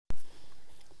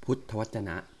พุทธวจ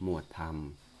นะหมวดธรรม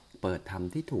เปิดธรรม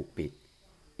ที่ถูกปิด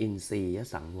อินทรีย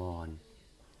สังวร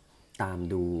ตาม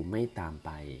ดูไม่ตามไป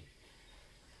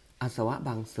อาสวะบ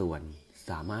างส่วนส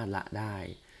ามารถละได้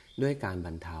ด้วยการบ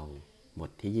รรเทาบ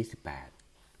ทที่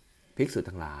28ภิกษุ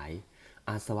ทั้งหลาย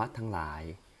อาสวะทั้งหลาย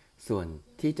ส่วน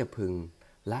ที่จะพึง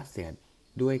ละเสีย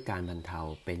ด้วยการบรรเทา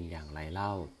เป็นอย่างไรเล่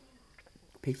า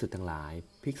ภิกษุทั้งหลาย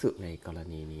ภิกษุในกร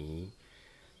ณีนี้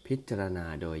พิจารณา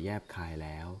โดยแยบคายแ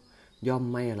ล้วย่อม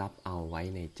ไม่รับเอาไว้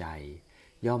ในใจ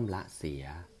ย่อมละเสีย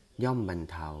ย่อมบรร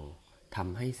เทาท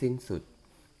ำให้สิ้นสุด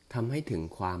ทำให้ถึง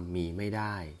ความมีไม่ไ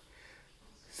ด้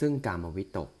ซึ่งกามวิ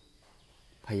ตก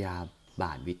พยาบ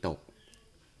าทวิตก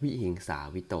วิหิงสา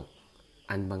วิตก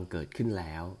อันบังเกิดขึ้นแ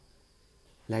ล้ว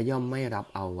และย่อมไม่รับ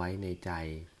เอาไว้ในใจ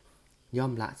ย่อ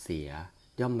มละเสีย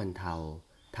ย่อมบรรเทา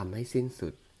ทำให้สิ้นสุ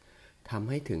ดทำ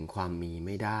ให้ถึงความมีไ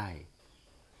ม่ได้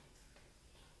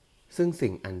ซึ่ง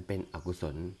สิ่งอันเป็นอกุศ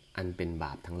ลอันเป็นบ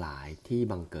าปทั้งหลายที่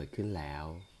บังเกิดขึ้นแล้ว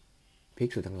ภิก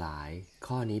ษุทั้งหลาย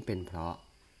ข้อนี้เป็นเพราะ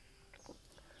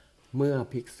เมื่อ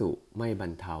ภิกษุไม่บร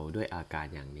รเทาด้วยอาการ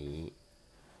อย่างนี้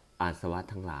อาสวะ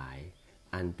ทั้งหลาย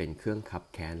อันเป็นเครื่องคับ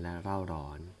แค้นและเร่าร้อ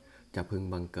นจะพึง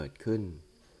บังเกิดขึ้น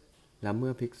และเมื่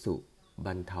อภิกษุบ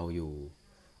รรเทาอยู่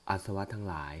อาสวะทั้ง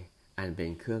หลายอันเป็น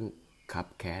เครื่องคับ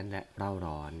แค้นและเร่า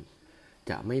ร้อน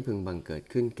จะไม่พึงบังเกิด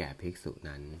ขึ้นแก่ภิกษุ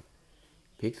นั้น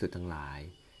ภิกษุทั้งหลาย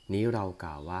นี้เราก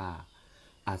ล่าวว่า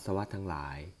อาสวะทั้งหลา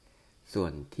ยส่ว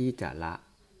นที่จะละ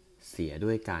เสียด้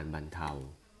วยการบรรเทา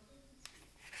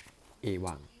เอ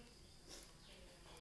วัง